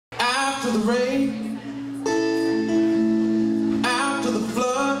After the rain, after the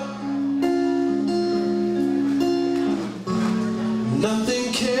flood,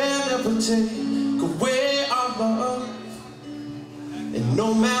 nothing can ever take away our love. And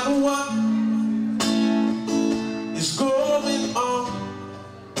no matter what is going on,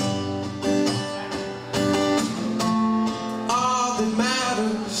 all that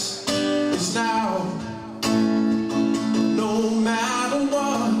matters is now. No matter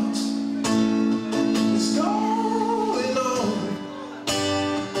what is going on,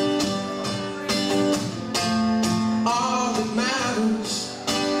 all that matters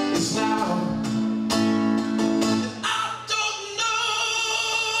is now. And I don't know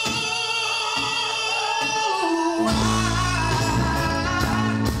why.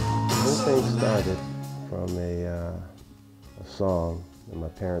 The whole thing started from a song that my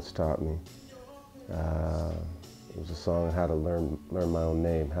parents taught me. It was a song on how to learn my own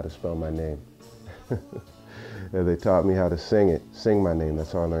name, how to spell my name. And they taught me how to sing my name.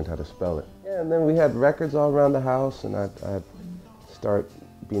 That's how I learned how to spell it. Yeah, and then we had records all around the house, and I'd start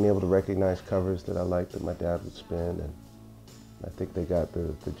being able to recognize covers that I liked that my dad would spin, and I think they got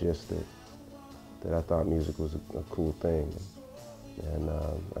the gist that I thought music was a cool thing. And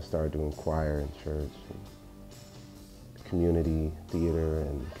I started doing choir in church, and community theater,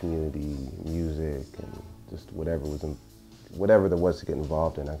 and community music, and just whatever there was to get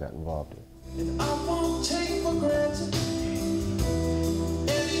involved in, I got involved in. And I won't take for granted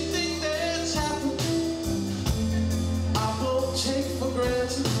anything that's happened. I won't take for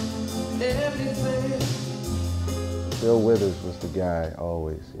granted everything. Bill Withers was the guy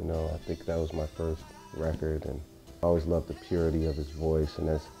always, you know. I think that was my first record, and I always loved the purity of his voice, and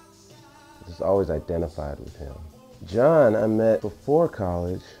I just always identified with him. John, I met before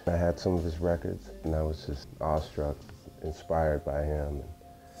college. I had some of his records, and I was just awestruck, inspired by him.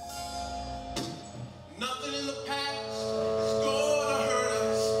 Nothing in the past is gonna hurt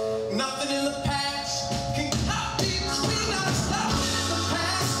us. Nothing in the past can stop between us. Nothing in the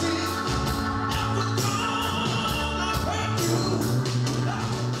past is ever gonna hurt you.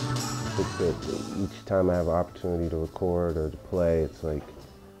 I think that each time I have an opportunity to record or to play, it's like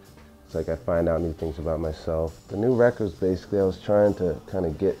I find out new things about myself. The new records, basically, I was trying to kind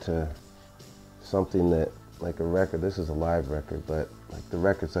of get to something that, like a record, this is a live record, but like the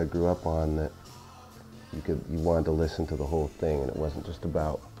records I grew up on, that you wanted to listen to the whole thing, and it wasn't just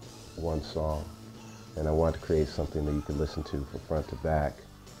about one song. And I wanted to create something that you could listen to from front to back,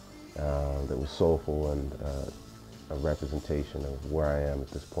 that was soulful and a representation of where I am at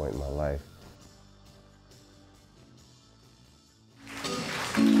this point in my life.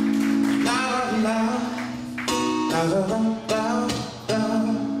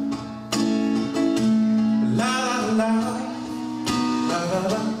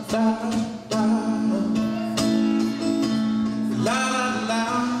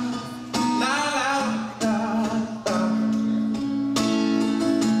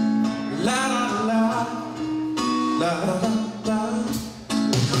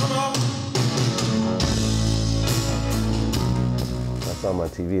 I saw him on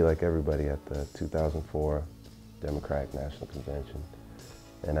TV like everybody at the 2004 Democratic National Convention.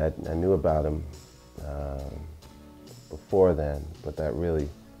 And I knew about him before then, but that really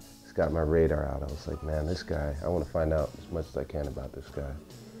just got my radar out. I was like, man, this guy, I want to find out as much as I can about this guy.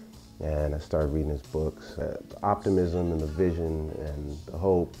 And I started reading his books. The optimism and the vision and the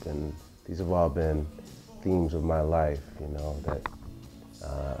hope, and these have all been themes of my life, you know, that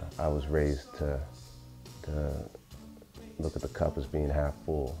I was raised to look at the cup as being half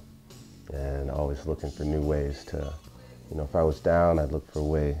full, and always looking for new ways to, you know, if I was down, I'd look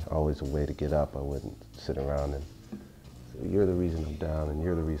for always a way to get up. I wouldn't sit around and say, you're the reason I'm down, and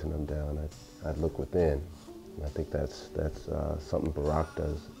you're the reason I'm down. I'd look within. And I think that's something Barack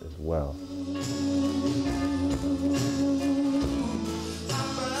does as well.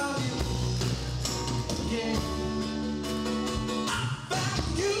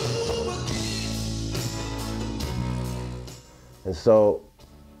 And so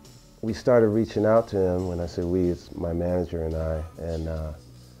we started reaching out to him. When I say we, it's my manager and I, and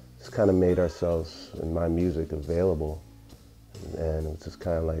just kind of made ourselves and my music available. And it was just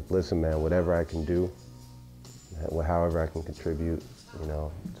kind of like, listen, man, whatever I can do, however I can contribute, you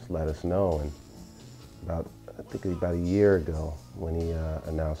know, just let us know. And I think about a year ago, when he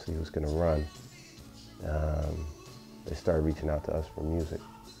announced that he was going to run, they started reaching out to us for music.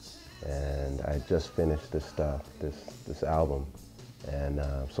 And I just finished this stuff, this album, and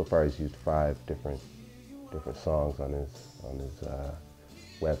so far he's used 5 different songs on his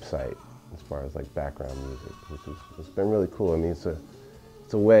website as far as like background music, which has been really cool. I mean, it's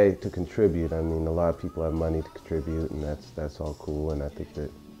it's a way to contribute. I mean, a lot of people have money to contribute, and that's all cool. And I think that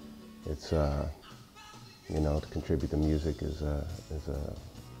it's you know, to contribute to music is a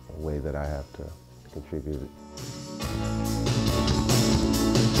way that I have to contribute.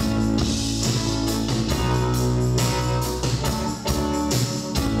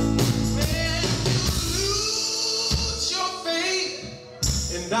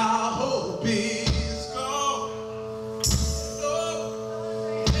 And our hope is gone.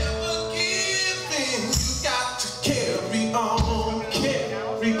 Oh, never give in. You got to carry on,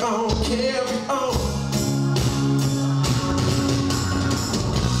 carry on, carry on.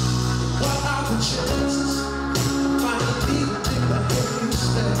 What are the chances of finding in the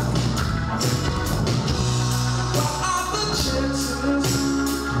haystack? What are the chances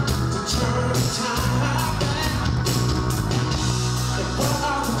to turn time back? What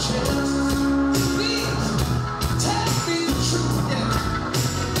are the chances? Please tell me the truth, yeah.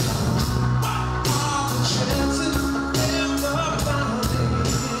 What are the chances of ever finding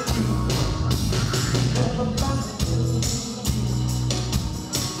you? Ever finding you?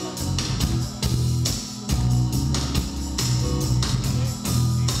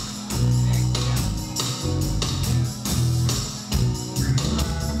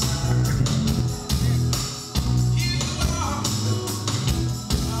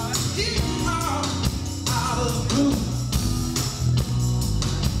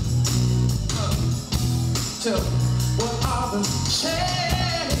 So, what are the chances?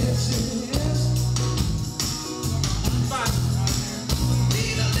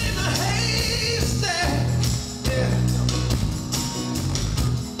 Needle in a haystack, yeah.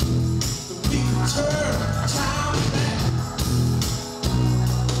 We can turn time back.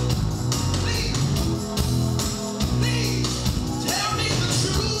 Please, please, tell me the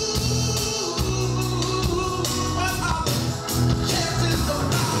truth. What are the chances of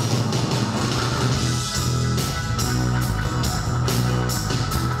life?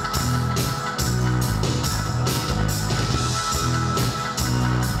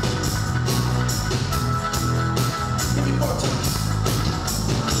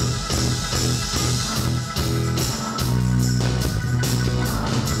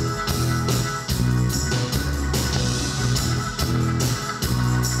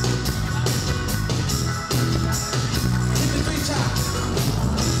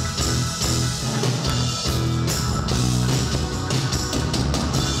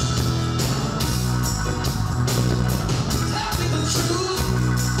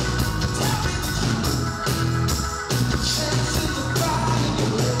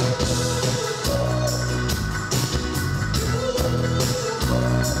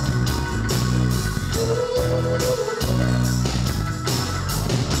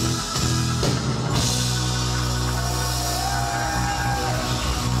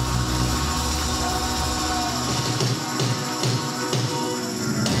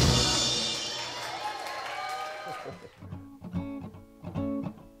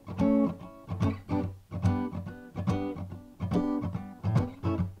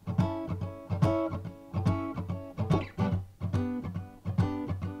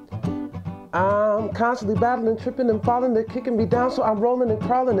 I'm constantly battling, tripping and falling. They're kicking me down, so I'm rolling and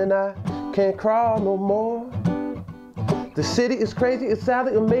crawling, and I can't crawl no more. The city is crazy, it's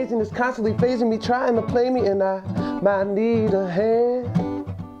sadly amazing. It's constantly phasing me, trying to play me, and I might need a hand.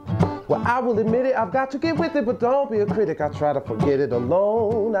 Well, I will admit it, I've got to get with it, but don't be a critic. I try to forget it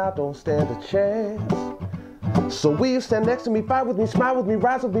alone, I don't stand a chance. So will you stand next to me, fight with me, smile with me,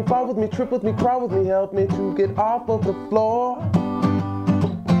 rise with me, fall with me, trip with me, crawl with me, help me to get off of the floor?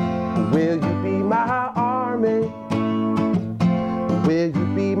 Will you be my army? Will you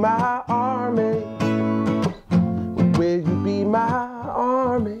be my army? Will you be my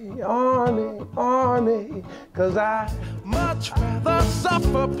army, army, army? 'Cause I much rather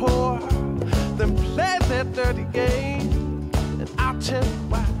suffer poor than play that dirty game. And I'll tell you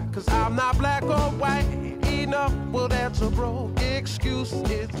why, 'cause I'm not black or white. Enough, well that's a broke excuse,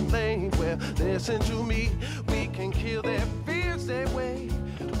 it's lame. Well, listen to me, we can kill their fears that way.